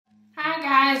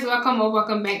guys, welcome or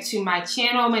welcome back to my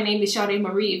channel. My name is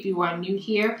Shardemarie. If you are new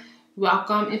here,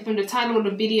 welcome. And from the title of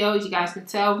the video, you guys can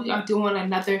tell we are doing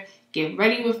another get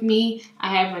ready with me.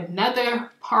 I have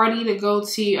another party to go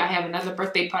to. I have another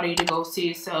birthday party to go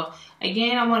to. So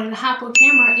again, I wanted to hop on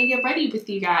camera and get ready with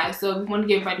you guys. So if you want to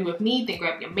get ready with me, then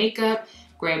grab your makeup,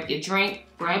 grab your drink,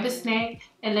 grab a snack,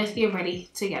 and let's get ready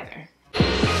together.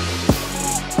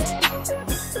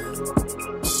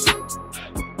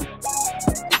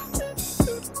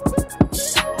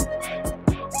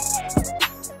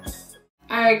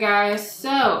 Alright guys,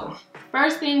 so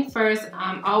first thing first,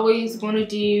 I'm always going to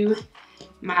do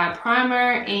my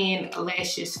primer and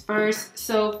lashes first.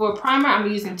 So for primer,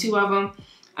 I'm using two of them.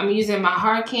 I'm using my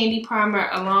Hard Candy primer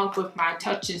along with my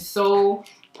Touch and Soul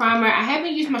primer. I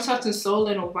haven't used my Touch and Soul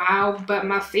in a while, but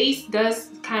my face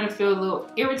does kind of feel a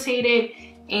little irritated,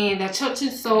 and the Touch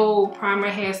and Soul primer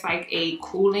has like a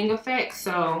cooling effect.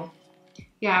 So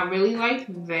yeah, I really like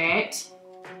that.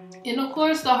 And of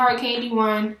course the Hard Candy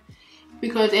one,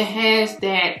 because it has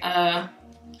that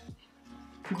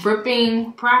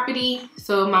gripping property,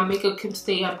 so my makeup can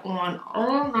stay up on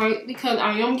all night, because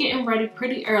I am getting ready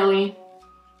pretty early.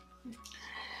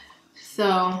 So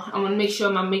I want to make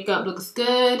sure my makeup looks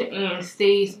good and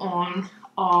stays on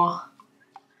all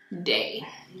day.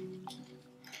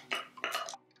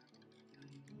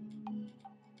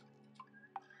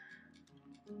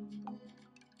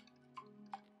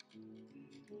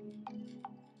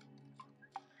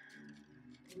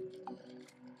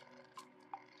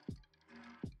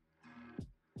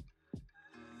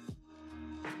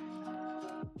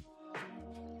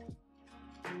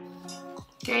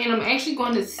 Okay, and I'm actually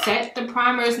going to set the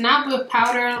primers, not with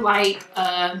powder like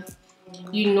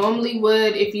you normally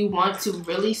would if you want to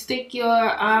really stick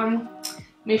your,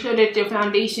 make sure that your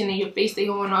foundation and your face stay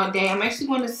on all day. I'm actually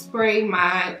going to spray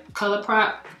my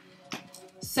Colourpop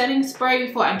setting spray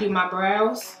before I do my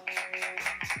brows.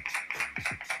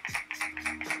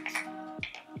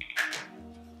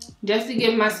 Just to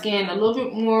give my skin a little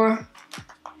bit more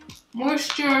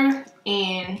moisture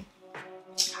and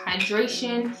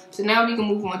hydration. So now we can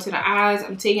move on to the eyes.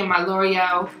 I'm taking my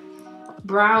L'Oreal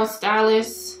Brow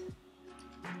Stylist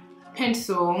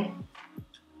pencil.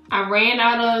 I ran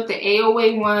out of the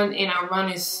AOA one and I'm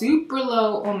running super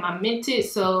low on my Mented.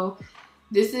 So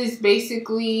this is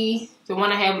basically the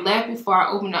one I have left before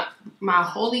I open up my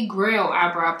Holy Grail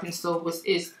eyebrow pencil, which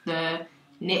is the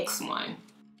next one.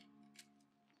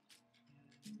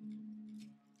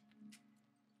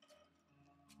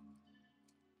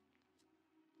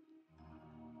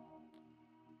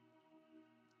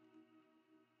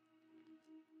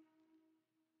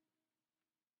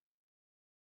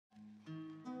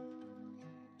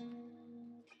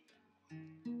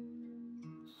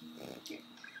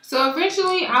 So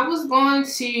eventually I was going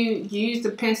to use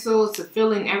the pencil to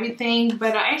fill in everything,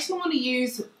 but I actually want to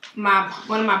use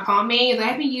one of my pomades. I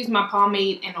haven't used my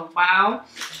pomade in a while.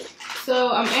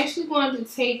 So I'm actually going to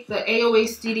take the AOA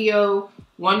Studio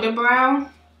Wonder Brow,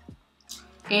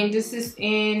 and this is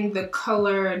in the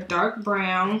color dark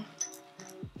brown.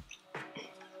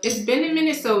 It's been a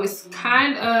minute, so it's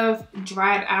kind of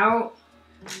dried out,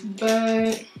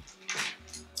 but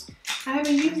I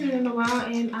haven't used it in a while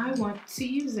and I want to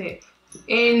use it.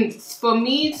 And for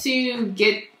me to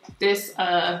get this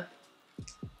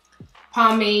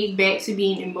pomade back to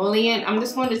being emollient, I'm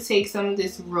just going to take some of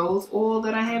this rose oil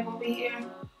that I have over here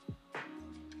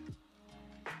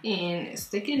and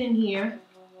stick it in here.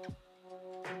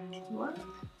 What?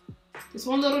 Just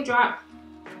one little drop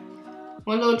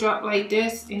like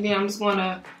this, and then I'm just going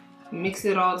to mix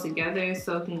it all together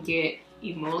so it can get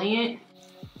emollient.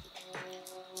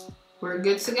 We're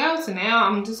good to go. So now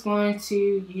I'm just going to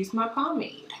use my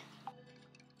pomade.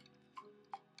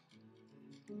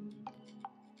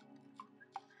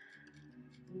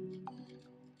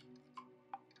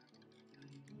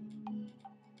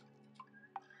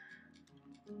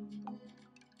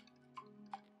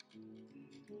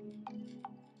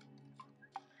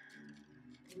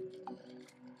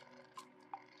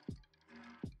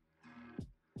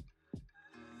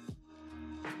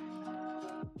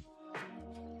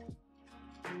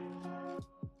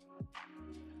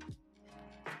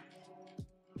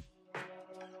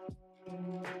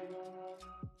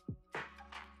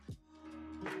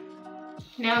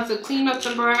 Now to clean up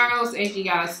the brows, as you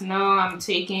guys know, I'm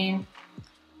taking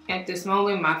at this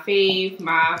moment my fave,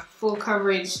 my full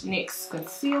coverage NYX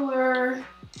concealer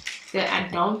that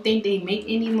I don't think they make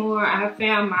anymore. I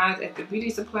found mine at the beauty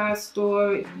supply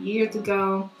store years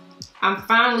ago. I'm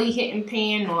finally hitting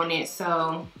pan on it,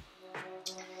 so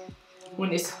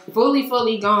when it's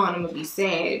fully gone, I'm gonna be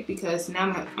sad, because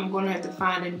now I'm gonna have to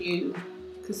find a new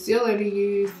concealer to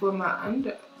use for my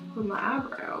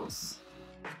eyebrows.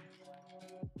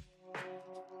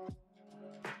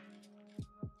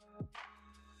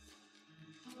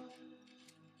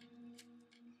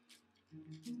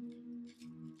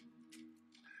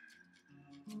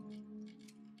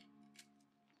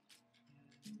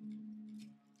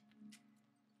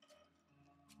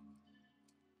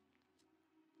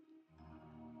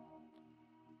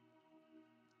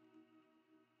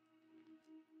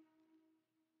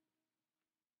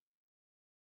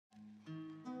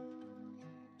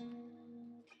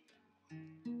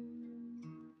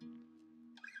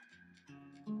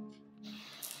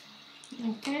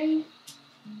 Okay.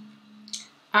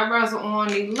 Eyebrows are on.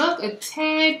 They look a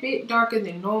tad bit darker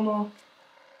than normal,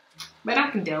 but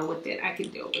I can deal with it. I can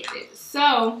deal with it.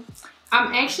 So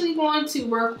I'm actually going to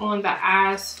work on the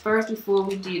eyes first before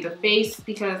we do the face,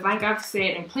 because like I've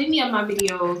said in plenty of my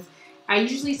videos, I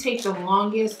usually take the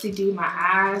longest to do my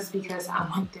eyes because I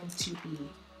want them to be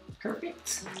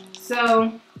perfect.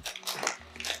 So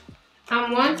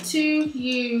I want to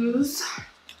use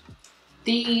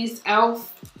these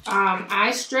e.l.f.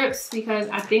 eye strips because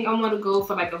I think I want to go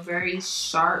for like a very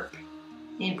sharp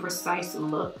and precise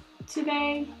look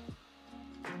today.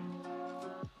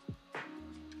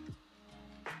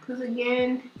 Because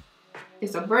again,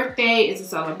 it's a birthday, it's a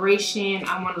celebration.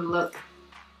 I want to look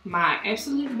my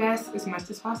absolute best as much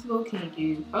as possible. Can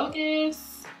you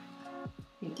focus?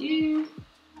 Thank you.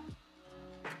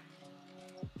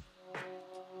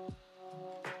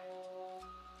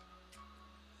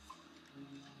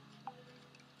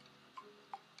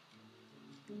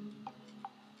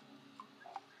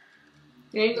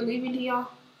 They look even to y'all?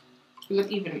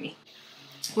 Look even to me.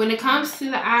 When it comes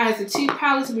to the eyes, the two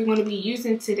palettes we're going to be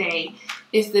using today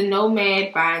is the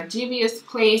Nomad by Juvia's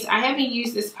Place. I haven't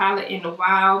used this palette in a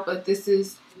while, but this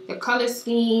is the color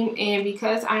scheme. And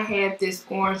because I have this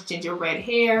orange ginger red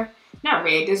hair, not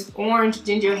red, this orange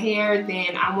ginger hair,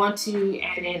 then I want to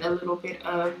add in a little bit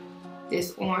of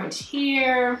this orange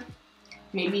here.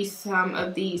 Maybe some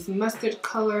of these mustard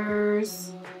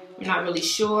colors. I'm not really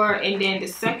sure. And then the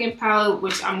second palette,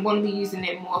 which I'm going to be using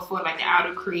it more for like the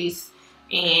outer crease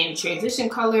and transition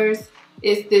colors,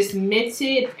 is this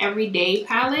Mented Everyday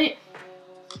palette.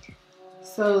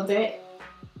 So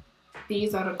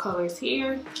these are the colors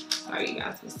here. Sorry, you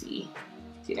guys can see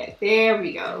that. There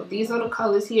we go. These are the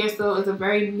colors here. So it's a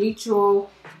very neutral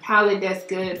palette that's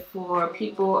good for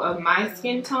people of my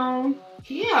skin tone.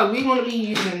 Yeah, we're going to be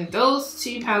using those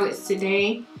two palettes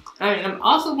today. And I'm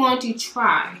also going to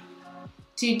try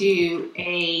to do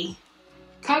a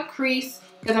cut crease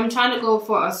because I'm trying to go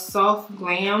for a soft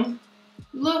glam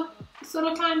look, sort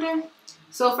of kind of.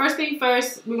 So first thing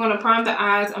first, we're going to prime the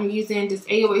eyes. I'm using this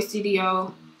AOA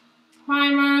Studio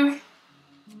primer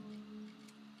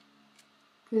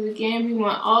because again, we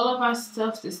want all of our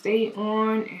stuff to stay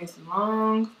on as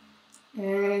long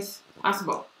as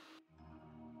possible.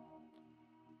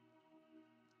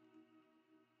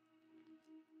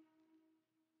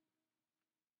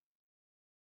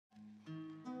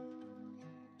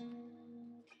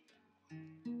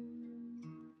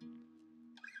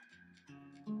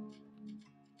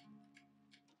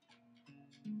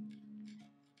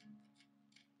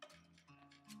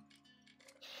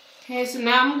 Okay, so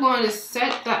now I'm going to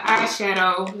set the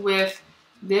eyeshadow with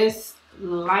this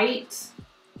light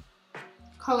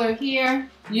color here,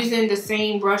 using the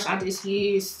same brush I just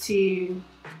used to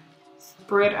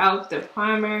spread out the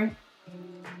primer,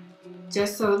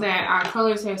 just so that our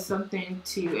colors have something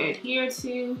to adhere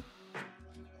to.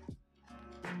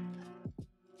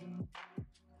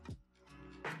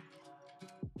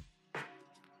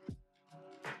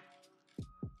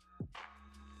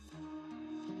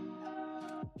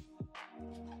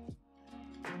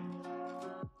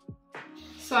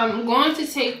 So I'm going to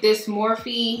take this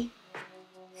Morphe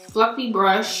fluffy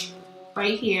brush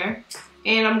right here,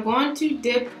 and I'm going to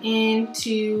dip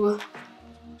into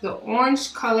the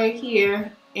orange color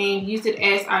here and use it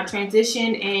as our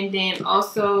transition, and then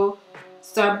also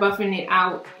start buffing it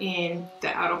out in the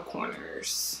outer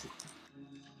corners.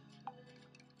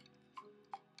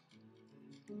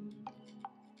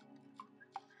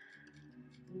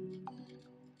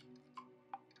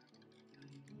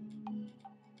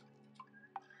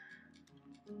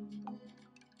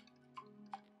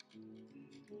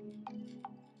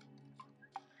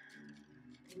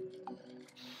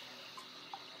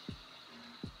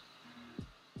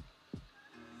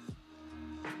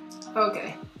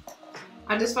 Okay,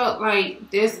 I just felt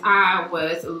like this eye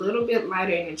was a little bit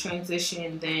lighter in the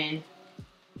transition than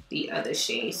the other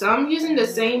shade. So I'm using the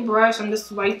same brush. I'm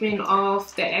just wiping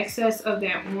off the excess of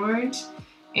that orange.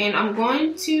 And I'm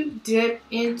going to dip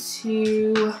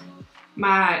into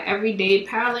my everyday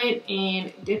palette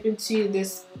and dip into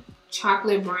this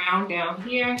chocolate brown down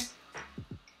here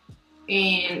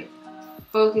and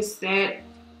focus that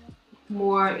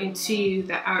more into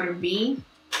the outer V,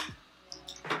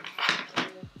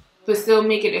 but still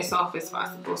make it as soft as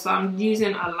possible. So I'm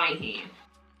using a light hand.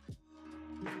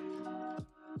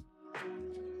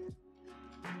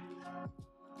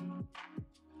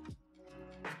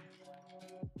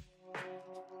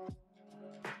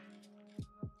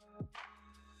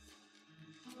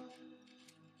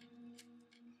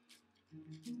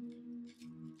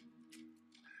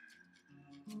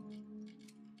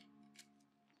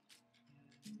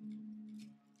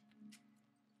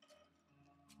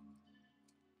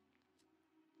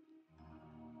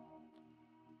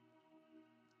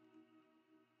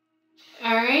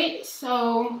 Alright,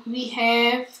 so we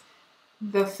have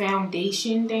the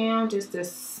foundation down just a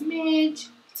smidge.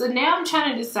 So now I'm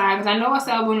trying to decide, because I know I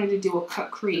said I wanted to do a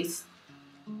cut crease,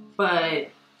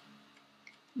 but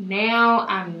now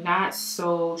I'm not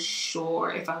so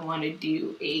sure if I want to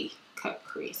do a cut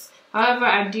crease. However,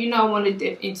 I do know I want to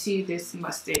dip into this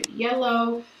mustard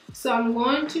yellow. So I'm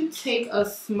going to take a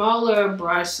smaller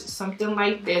brush, something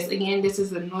like this. Again, this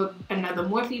is another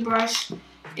Morphe brush.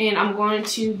 And I'm going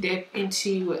to dip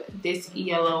into this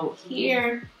yellow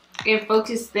here and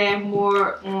focus that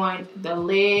more on the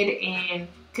lid and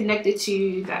connect it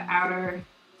to the outer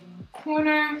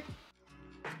corner.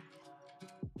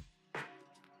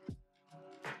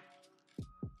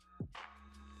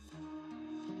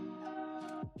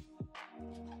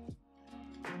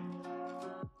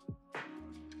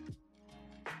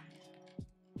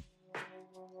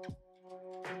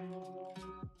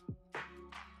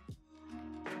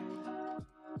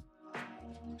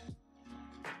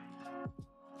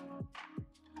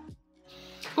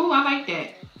 Oh, I like that.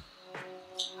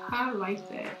 I like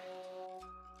that.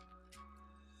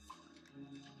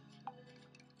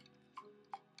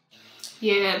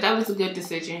 Yeah, that was a good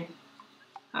decision.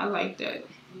 I like that.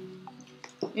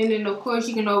 And then, of course,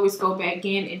 you can always go back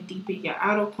in and deepen your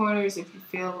outer corners if you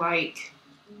feel like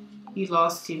you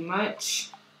lost too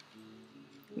much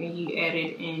when you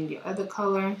added in your other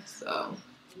color. So,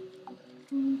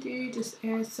 just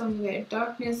add some of that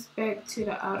darkness back to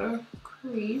the outer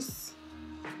crease.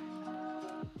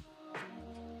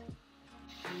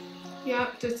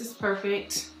 Yep, this is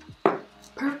perfect.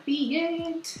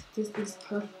 Perfect. This is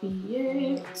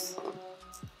perfect.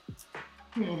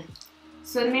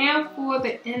 So now for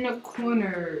the inner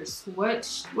corners. Well,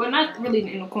 not really the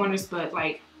inner corners, but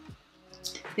like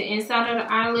the inside of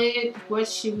the eyelid. What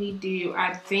should we do?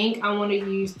 I think I want to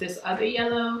use this other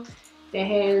yellow that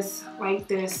has like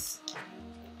this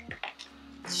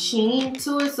sheen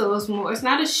to it. So it's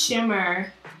not a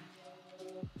shimmer,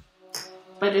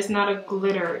 but it's not a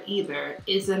glitter either.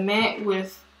 It's a matte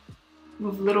with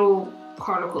little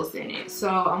particles in it. So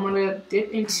I'm gonna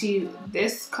dip into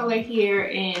this color here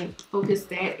and focus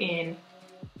that in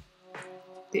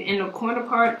the inner corner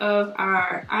part of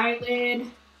our eyelid.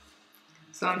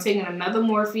 So I'm taking another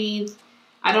Morphe.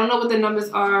 I don't know what the numbers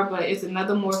are, but it's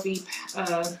another Morphe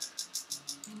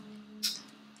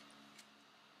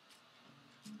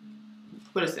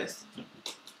what is this?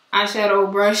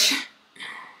 Eyeshadow brush.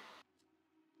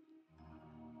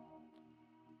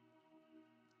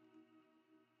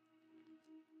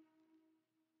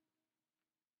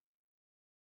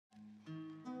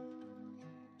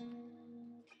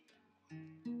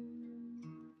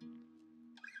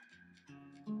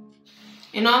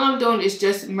 And all I'm doing is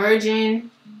just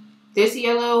merging this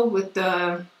yellow with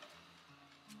the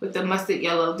mustard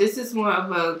yellow. This is more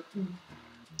of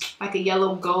like a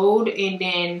yellow gold, and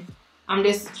then I'm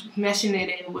just meshing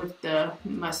it in with the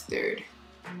mustard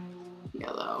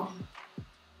yellow.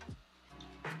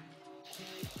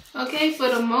 Okay, for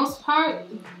the most part,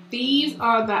 these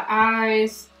are the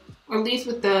eyes, or at least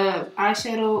with the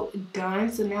eyeshadow done.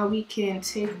 So now we can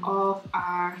take off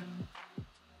our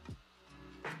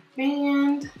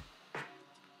band.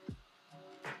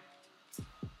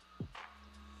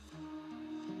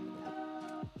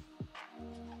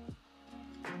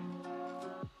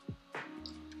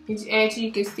 As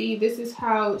you can see, this is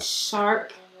how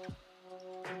sharp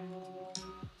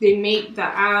they make the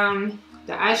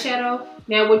eyeshadow.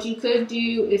 Now what you could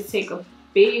do is take a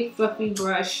big fluffy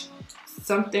brush,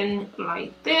 something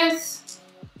like this,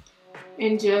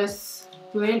 and just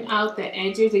blend out the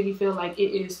edges if you feel like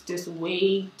it is just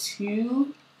way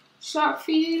too sharp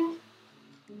for you,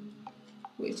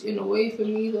 which in a way for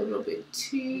me is a little bit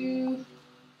too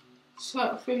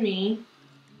sharp for me.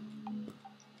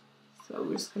 So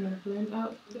we're just gonna blend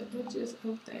out the edges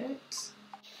of that.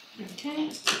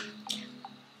 Okay.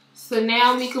 So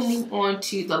now we can move on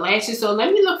to the lashes. So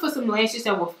let me look for some lashes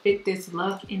that will fit this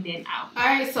look and then out.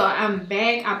 Alright, so I'm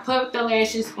back. I put the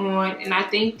lashes on and I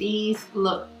think these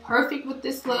look perfect with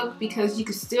this look because you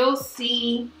can still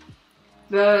see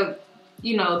the,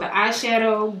 you know, the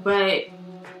eyeshadow, but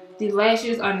the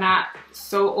lashes are not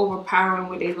so overpowering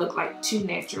where they look like too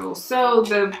natural. So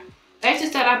the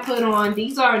lashes that I put on,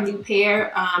 these are a new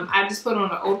pair. I just put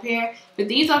on an old pair, but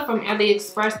these are from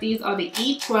AliExpress. These are the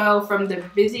E12 from the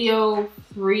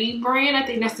Visofree brand. I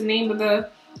think that's the name of the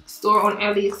store on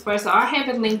AliExpress. So I'll have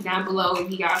it linked down below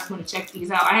if you guys want to check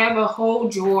these out. I have a whole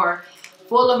drawer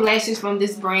full of lashes from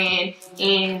this brand,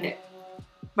 and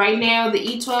right now the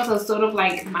E12s are sort of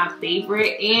like my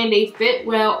favorite, and they fit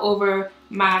well over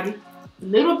my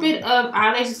little bit of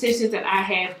eyelash extensions that I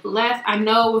have left. I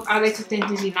know with eyelash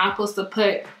extensions you're not supposed to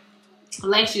put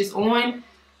lashes on,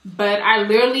 but I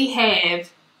literally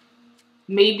have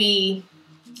maybe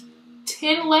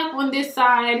 10 left on this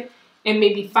side and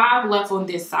maybe 5 left on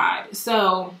this side.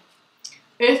 So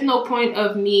there's no point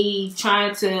of me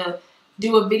trying to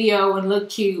do a video and look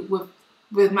cute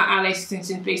with my eyelash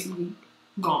extensions basically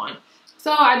gone.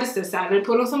 So I just decided to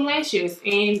put on some lashes,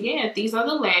 and yeah, these are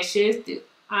the lashes.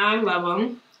 I love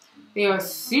them. They are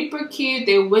super cute.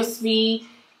 They're wispy,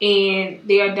 and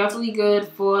they are definitely good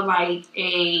for like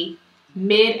a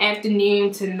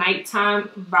mid-afternoon to nighttime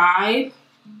vibe.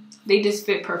 They just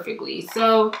fit perfectly.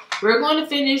 So we're going to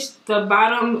finish the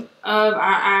bottom of our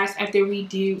eyes after we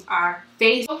do our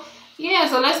face. Yeah,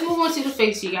 so let's move on to the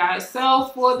face, you guys.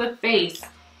 So for the face,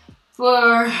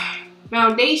 for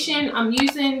foundation, I'm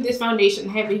using this foundation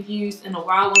I haven't used in a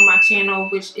while on my channel,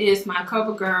 which is my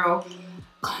Covergirl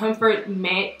Comfort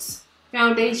Matte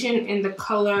Foundation in the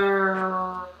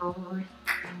color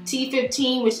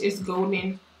T15, which is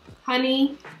Golden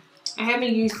Honey. I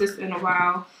haven't used this in a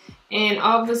while. And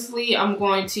obviously, I'm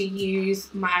going to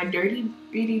use my Dirty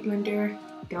Beauty Blender.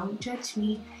 Don't judge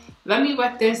me. Let me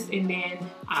wet this and then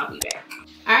I'll be back.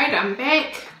 Alright, I'm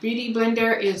back. Beauty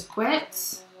Blender is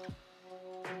wet.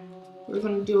 We're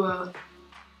going to do a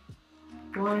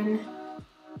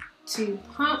 1-2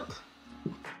 pump.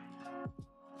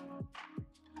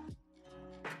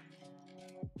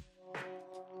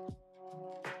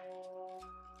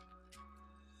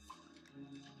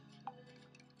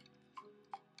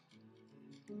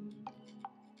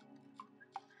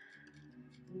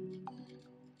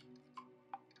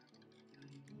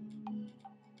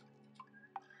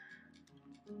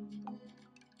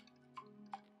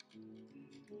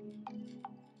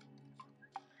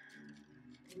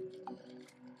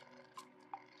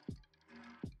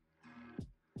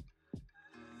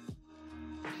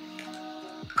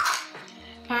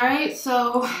 Alright,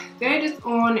 so that is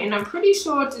on, and I'm pretty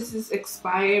sure this is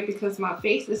expired because my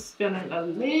face is feeling a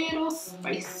little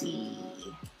spicy.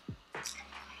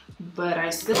 But I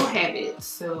still have it,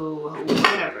 so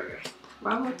whatever.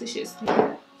 Why won't the shit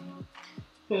stay?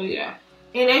 So yeah.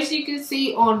 And as you can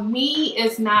see on me,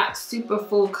 it's not super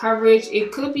full coverage.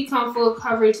 It could become full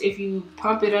coverage if you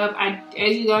pump it up.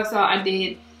 As you guys saw, I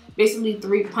did basically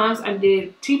 3 pumps. I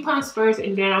did 2 pumps first,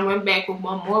 and then I went back with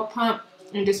 1 more pump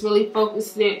and just really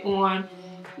focused it on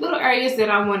little areas that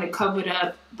I want to cover it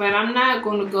up. But I'm not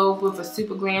going to go with a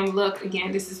super glam look.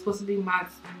 Again, this is supposed to be my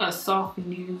soft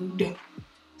nude,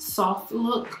 soft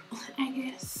look, I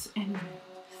guess. And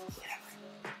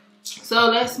whatever. So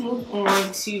let's move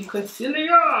on to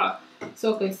concealer.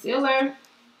 So concealer,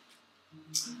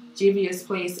 Juvia's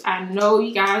Place. I know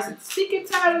you guys are sick and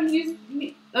tired of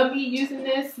me using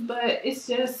this, but it's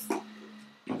just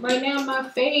right now my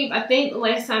fave. I think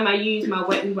last time I used my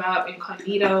Wet n Wild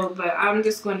Incognito, but I'm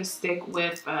just going to stick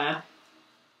with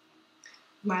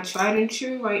my tried and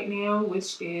true right now,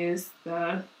 which is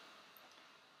the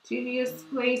Juvia's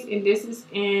Place, and this is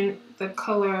in the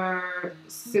color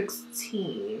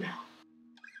 16.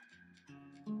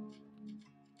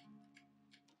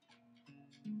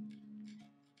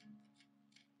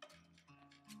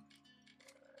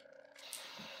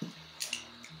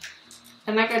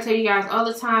 And like I tell you guys all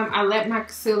the time, I let my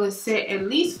concealer sit at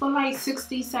least for like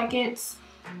 60 seconds,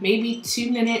 maybe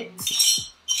 2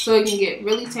 minutes, so it can get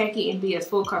really tacky and be as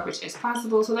full coverage as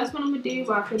possible. So that's what I'm going to do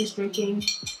while I finish drinking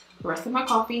the rest of my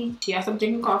coffee. Yes, I'm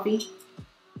drinking coffee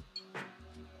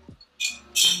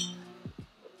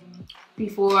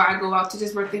before I go out to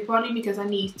this birthday party because I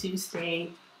need to stay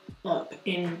up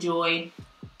and enjoy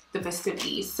the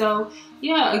festivities. So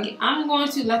yeah, again, I'm going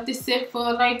to let this sit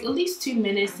for like at least 2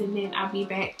 minutes and then I'll be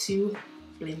back to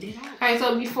blend it out. Alright,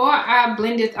 so before I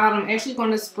blend it out, I'm actually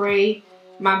going to spray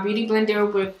my beauty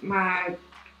blender with my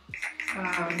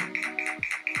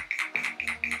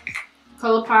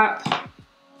Colourpop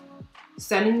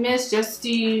setting mist just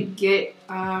to get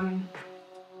some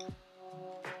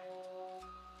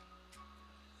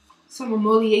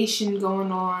emoliation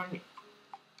going on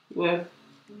with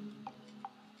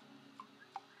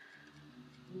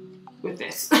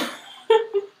this.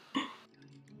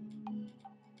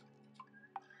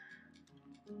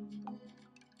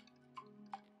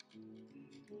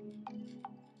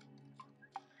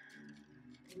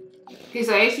 Okay,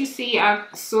 so as you see, I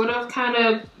sort of kind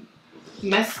of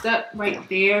messed up right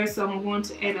there, so I'm going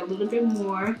to add a little bit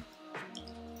more,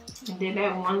 and then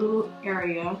that one little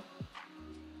area.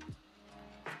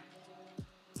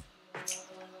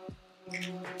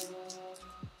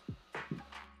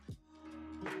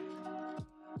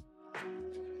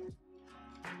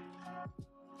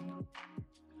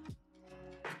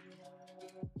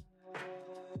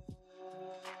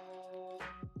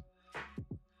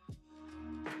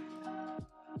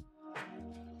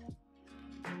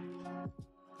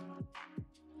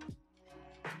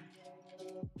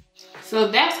 So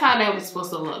that's how that was supposed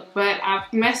to look, but I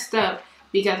messed up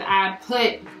because I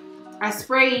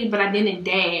sprayed, but I didn't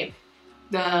dab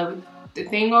the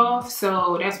thing off,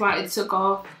 so that's why it took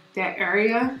off that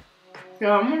area. So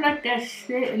I'm gonna let that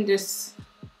sit and just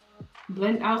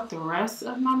blend out the rest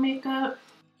of my makeup.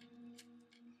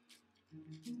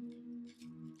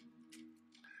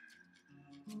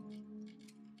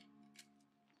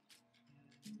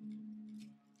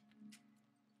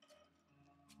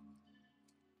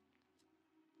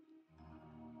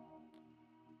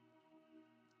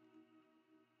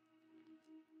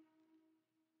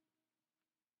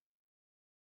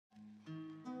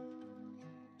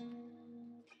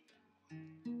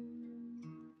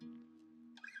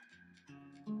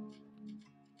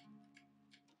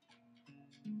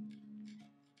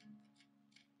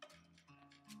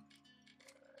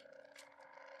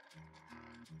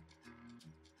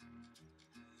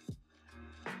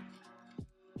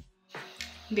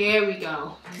 There we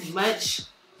go. Much,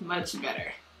 much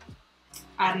better.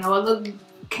 I know I look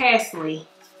ghastly,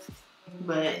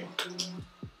 but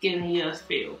giving you a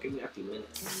feel. Give me a few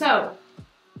minutes. So,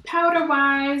 powder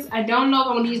wise, I don't know if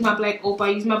I'm gonna use my black opal.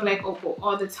 I use my black opal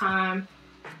all the time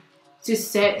to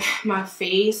set my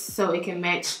face so it can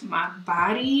match my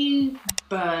body,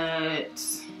 but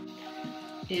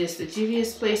it's the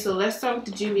Juvia's Place. So let's start with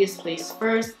the Juvia's Place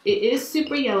first. It is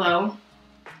super yellow,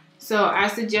 so I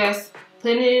suggest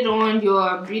putting it on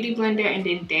your beauty blender and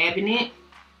then dabbing it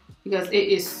because it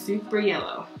is super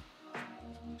yellow.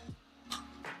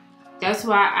 That's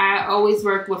why I always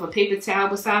work with a paper towel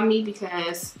beside me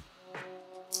because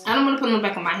I don't want to put it on the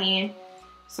back of my hand,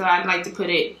 so I'd like to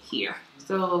put it here.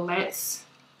 So let's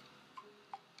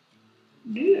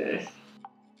do this.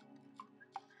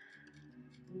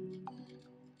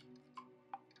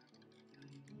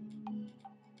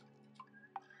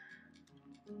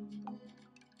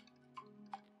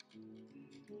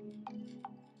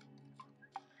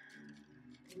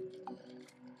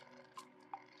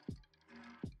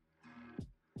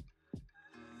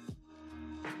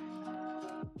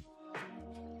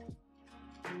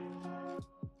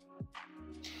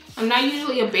 I'm not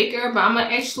usually a baker, but I'm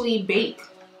gonna actually bake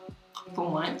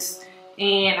for once.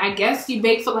 And I guess you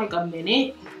bake for like a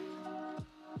minute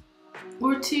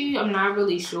or two. I'm not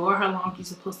really sure how long you're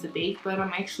supposed to bake, but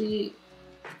I'm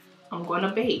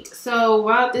gonna bake. So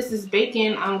while this is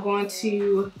baking, I'm going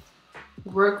to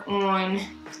work on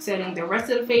setting the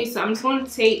rest of the face. So I'm just going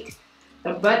to take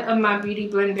the butt of my beauty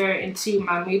blender into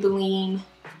my Maybelline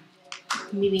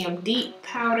medium deep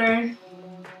powder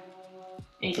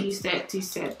and use that to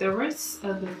set the rest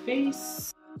of the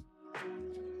face.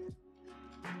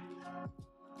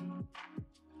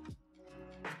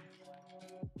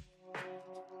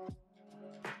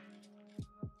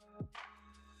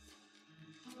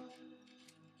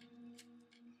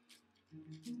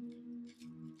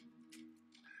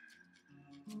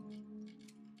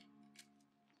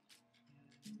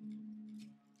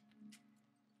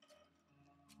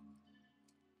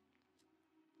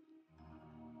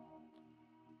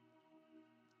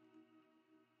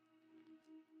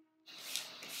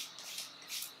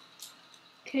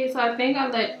 Okay, so I think I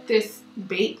let this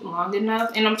bake long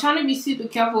enough, and I'm trying to be super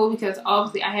careful because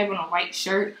obviously I have on a white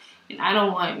shirt and I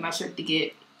don't want my shirt to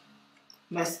get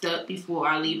messed up before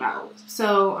I leave out.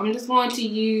 So I'm just going to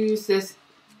use this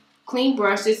clean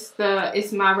brush.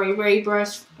 It's my Ray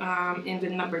brush in the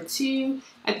number 2.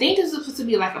 I think this is supposed to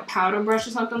be like a powder brush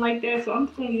or something like that. So I'm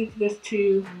just going to use this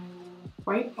to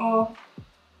wipe off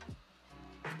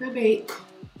the bake.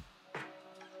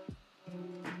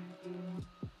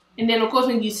 And then, of course,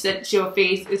 when you set your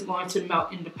face, it's going to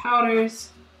melt in the powders.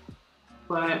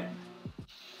 But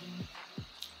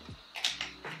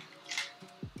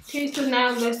Okay, so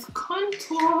now let's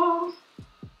contour.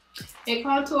 A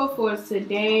contour for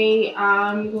today,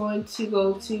 I'm going to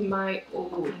go to my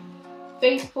Old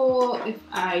Faithful, if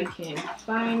I can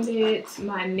find it.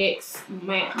 My NYX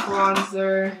matte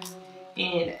bronzer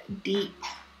in deep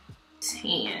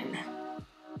tan.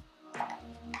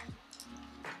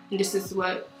 And this is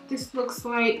what this looks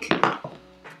like.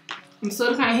 I'm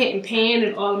sort of kind of hitting pan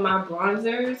in all of my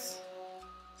bronzers.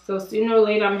 So sooner or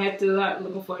later I'm going to have to start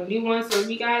looking for a new one. So if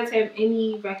you guys have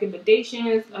any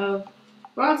recommendations of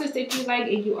bronzers that you like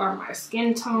and you are my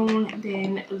skin tone,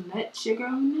 then let your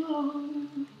girl know.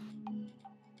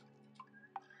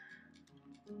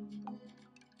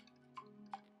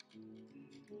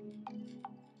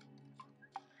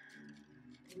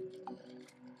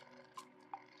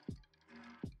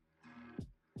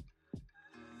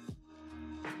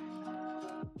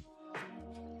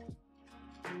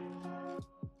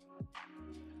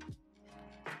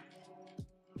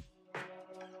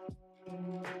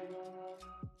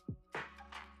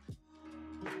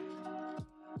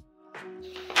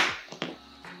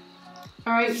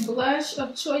 Alright, blush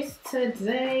of choice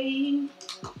today.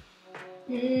 I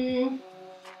think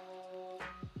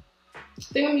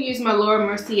I'm going to use my Laura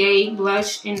Mercier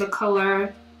blush in the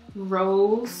color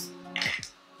Rose.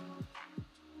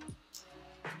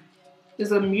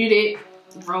 It's a muted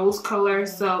rose color,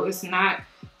 so it's not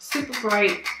super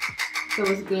bright. So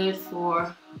it's good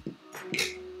for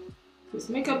this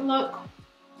makeup look.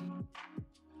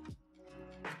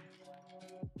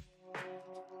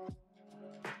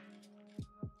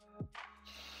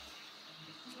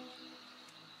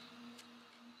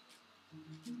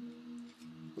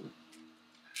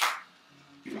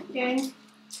 Okay,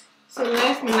 so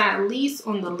last but not least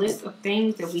on the list of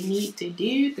things that we need to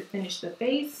do to finish the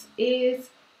face is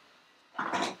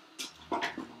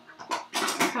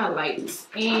highlights.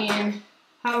 And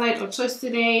highlight of choice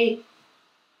today,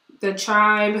 the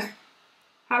Tribe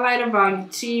Highlighter Volume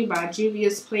 2 by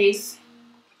Juvia's Place.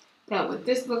 That what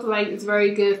this looks like is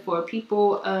very good for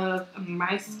people of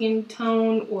my skin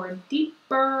tone or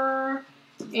deeper.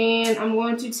 And I'm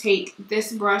going to take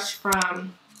this brush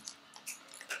from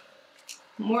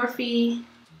Morphe.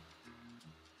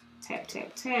 Tap,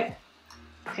 tap, tap.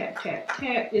 Tap, tap,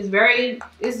 tap. It's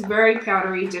very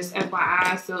powdery, just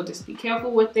FYI, so just be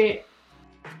careful with it.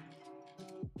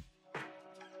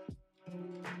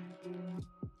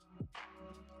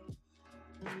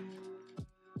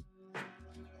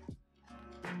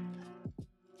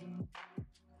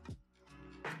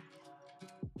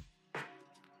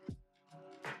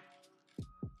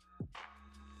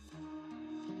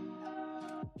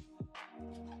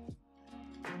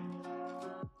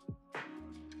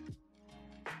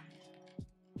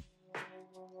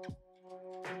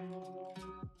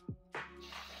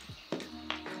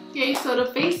 Okay, so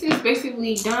the face is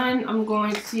basically done. I'm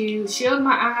going to shield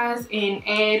my eyes and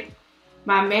add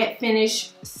my matte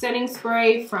finish setting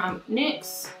spray from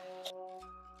NYX.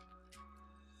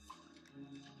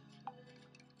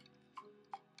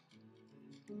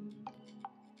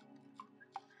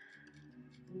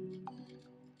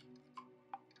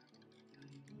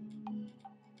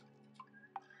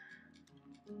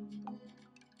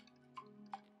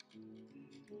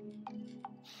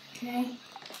 Okay.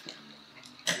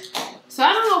 So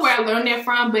I don't know where I learned that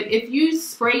from, but if you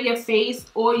spray your face,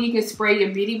 or you can spray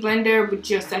your beauty blender with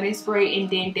your setting spray and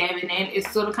then dab it in, it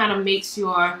sort of kind of makes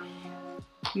your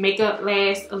makeup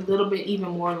last a little bit even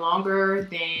more longer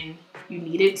than you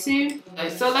need it to.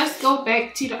 So let's go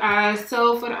back to the eyes.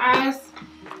 So for the eyes,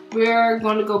 we're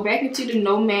going to go back into the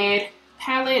Nomad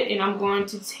palette, and I'm going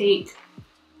to take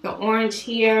the orange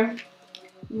here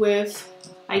with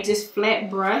like this flat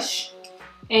brush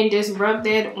and just rub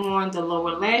that on the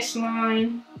lower lash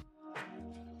line.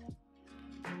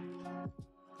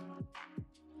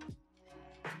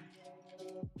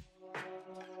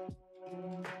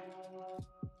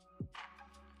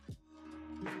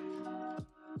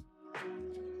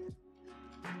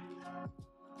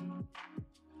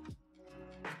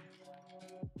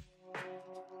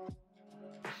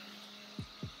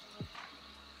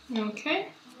 Okay.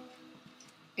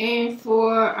 And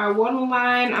for our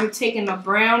waterline, I'm taking a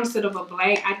brown instead of a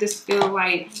black. I just feel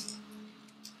like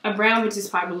a brown would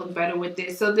just probably look better with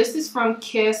this. So this is from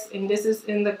Kiss, and this is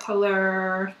in the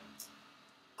color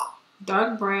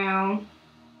dark brown.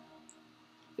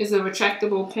 It's a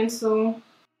retractable pencil.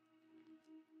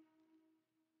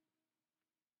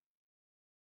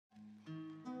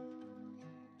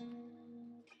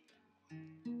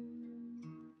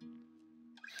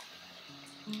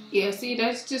 Yeah, see,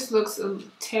 that just looks a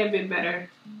tad bit better.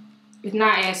 It's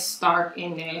not as stark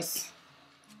and as,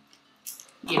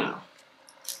 you know,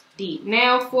 deep.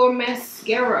 Now for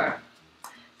mascara.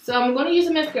 So I'm going to use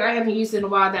a mascara I haven't used in a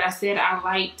while that I said I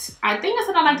liked. I think I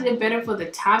said I liked it better for the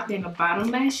top than the bottom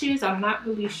lashes. I'm not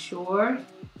really sure.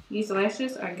 These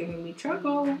lashes are giving me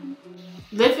trouble.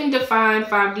 Lift and Define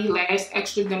 5D Lash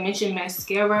Extra Dimension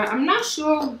Mascara. I'm not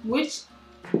sure which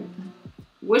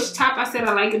top I said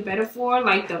I like it better for,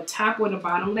 like the top or the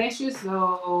bottom lashes.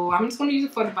 So I'm just going to use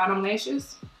it for the bottom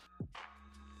lashes.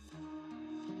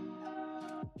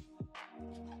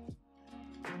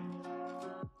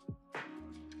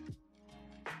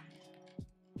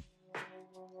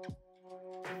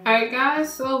 Alright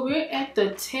guys, so we're at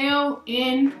the tail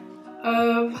end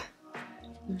of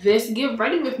this get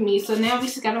ready with me. So now we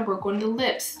just gotta work on the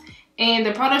lips. And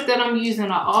the products that I'm using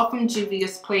are all from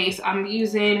Juvia's Place. I'm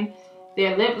using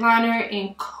their lip liner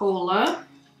in Kola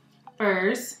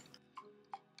first.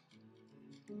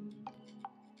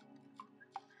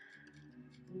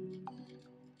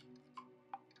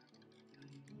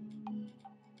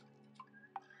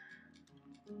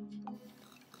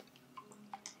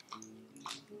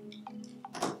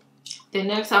 Then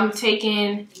next I'm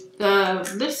taking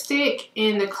the lipstick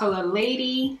in the color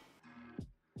Lady.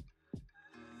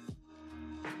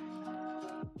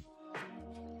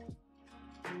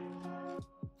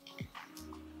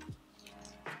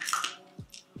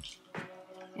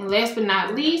 And last but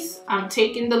not least, I'm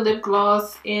taking the lip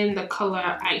gloss in the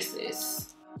color Isis.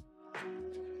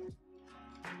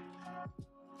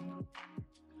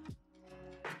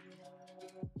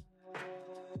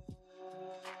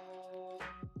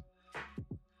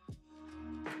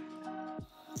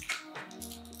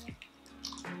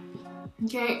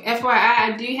 Okay, FYI,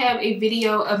 I do have a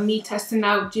video of me testing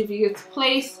out Juvia's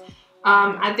Place.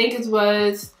 I think it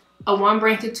was a one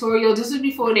brand tutorial. This was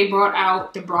before they brought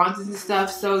out the bronzes and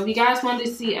stuff. So if you guys wanted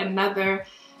to see another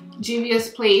Juvia's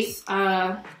Place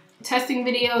testing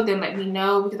video, then let me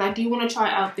know, because I do want to try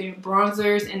out their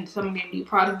bronzers and some of their new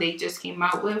products they just came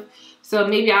out with. So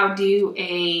maybe I'll do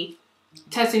a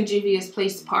testing Juvia's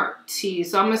Place part 2.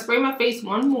 So I'm gonna spray my face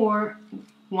one more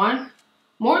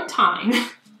time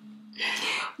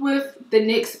with the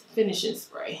NYX finishing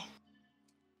spray.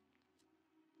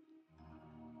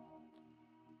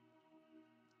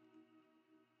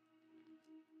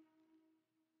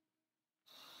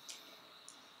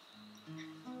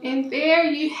 And there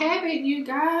you have it, you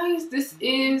guys. This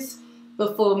is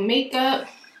before makeup.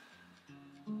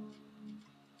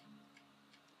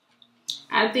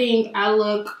 I think I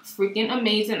look freaking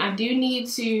amazing. I do need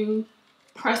to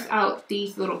press out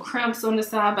these little cramps on the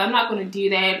side, but I'm not going to do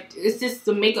that. It's just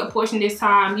the makeup portion this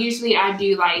time. Usually I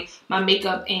do like my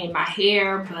makeup and my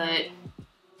hair, but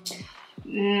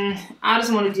I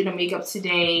just want to do the makeup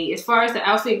today. As far as the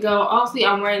outfit go, obviously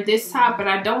I'm wearing this top, but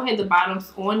I don't have the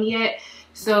bottoms on yet.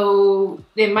 So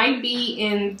it might be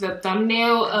in the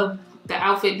thumbnail of the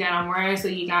outfit that I'm wearing so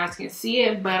you guys can see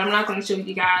it, but I'm not going to show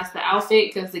you guys the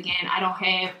outfit because again, I don't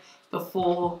have the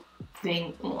full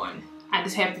thing on. I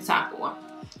just have the top on.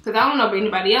 Because I don't know about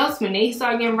anybody else, when they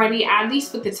start getting ready, I at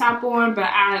least put the top on, but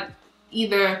I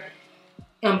either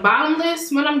am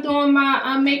bottomless when I'm doing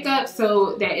my makeup,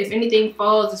 so that if anything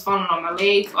falls, it's falling on my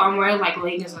legs, or I'm wearing like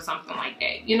leggings or something like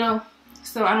that, you know?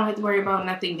 So I don't have to worry about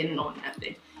nothing getting on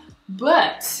nothing.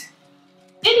 But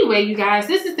anyway, you guys,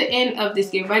 this is the end of this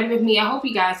Get Ready With Me. I hope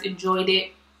you guys enjoyed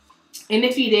it. And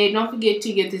if you did, don't forget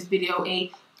to give this video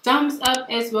a thumbs up,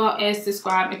 as well as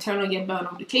subscribe and turn on your bell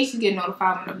notifications to get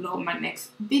notified when I upload my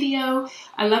next video.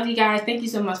 I love you guys. Thank you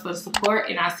so much for the support,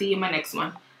 and I'll see you in my next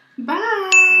one.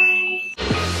 Bye.